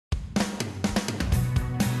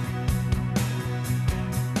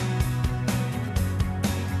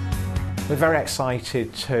We're very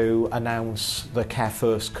excited to announce the Care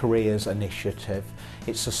First Careers initiative.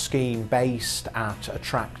 It's a scheme based at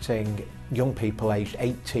attracting young people aged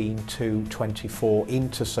 18 to 24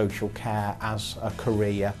 into social care as a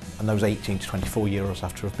career, and those 18 to 24-year-olds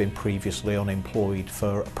have to have been previously unemployed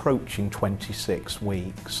for approaching 26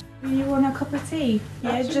 weeks. You want a cup of tea?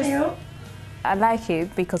 Yeah, just... I like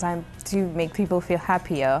it because I do make people feel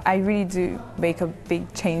happier. I really do make a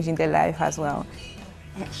big change in their life as well.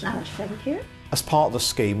 That's nice, thank you. As part of the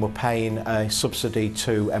scheme, we're paying a subsidy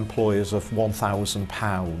to employers of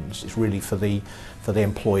 £1,000. It's really for the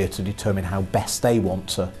employer to determine how best they want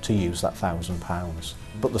to use that £1,000.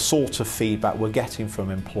 But the sort of feedback we're getting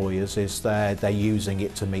from employers is they're using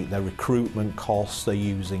it to meet their recruitment costs, they're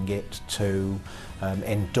using it to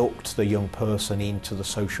induct the young person into the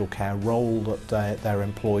social care role that they're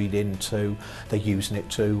employed into, they're using it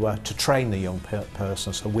to train the young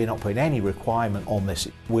person, so we're not putting any requirement on this.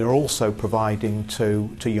 We're also providing to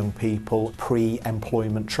young people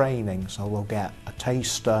pre-employment training, so they'll get a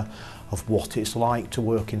taster of what it's like to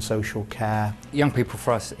work in social care. Young people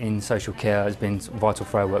for us in social care has been vital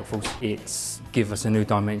for our workforce. It's given us a new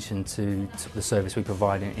dimension to the service we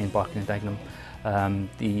provide in Barking and Dagenham.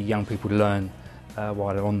 The young people learn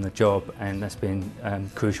while they're on the job, and that's been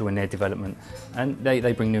crucial in their development. And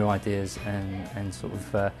they bring new ideas and sort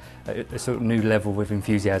of a sort of new level of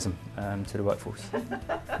enthusiasm to the workforce.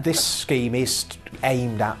 This scheme is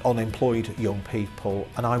aimed at unemployed young people,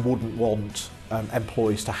 and I wouldn't want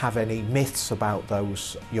employees to have any myths about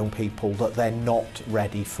those young people that they're not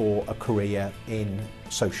ready for a career in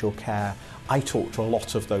social care. I talk to a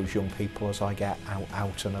lot of those young people as I get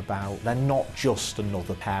out and about. They're not just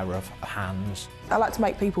another pair of hands. I like to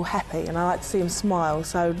make people happy and I like to see them smile,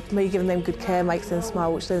 so me giving them good care makes them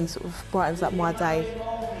smile, which then sort of brightens up my day.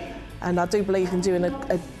 And I do believe in doing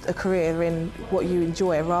a career in what you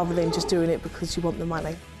enjoy rather than just doing it because you want the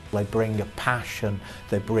money. They bring a passion,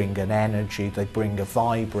 they bring an energy, they bring a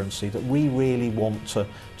vibrancy that we really want to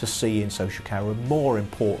see in social care, and more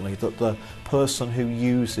importantly that the person who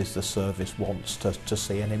uses the service wants to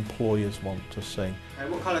see and employers want to see.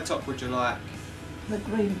 What colour top would you like? The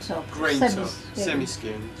green top. Green top,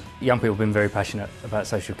 semi-skimmed. Young people have been very passionate about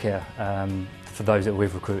social care. For those that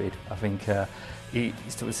we've recruited, I think to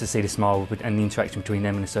see the smile and the interaction between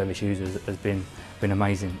them and the service users has been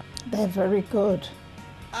amazing. They're very good.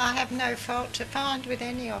 I have no fault to find with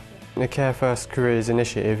any of them. The Care First Careers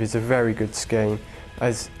initiative is a very good scheme,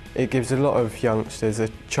 as it gives a lot of youngsters a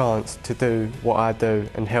chance to do what I do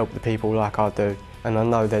and help the people like I do, and I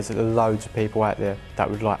know there's loads of people out there that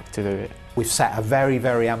would like to do it. We've set a very,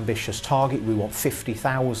 very ambitious target. We want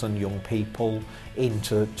 50,000 young people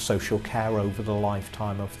into social care over the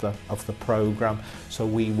lifetime of the programme, so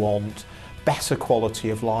we want better quality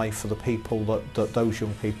of life for the people that those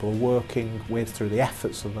young people are working with through the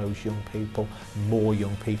efforts of those young people, more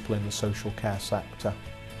young people in the social care sector.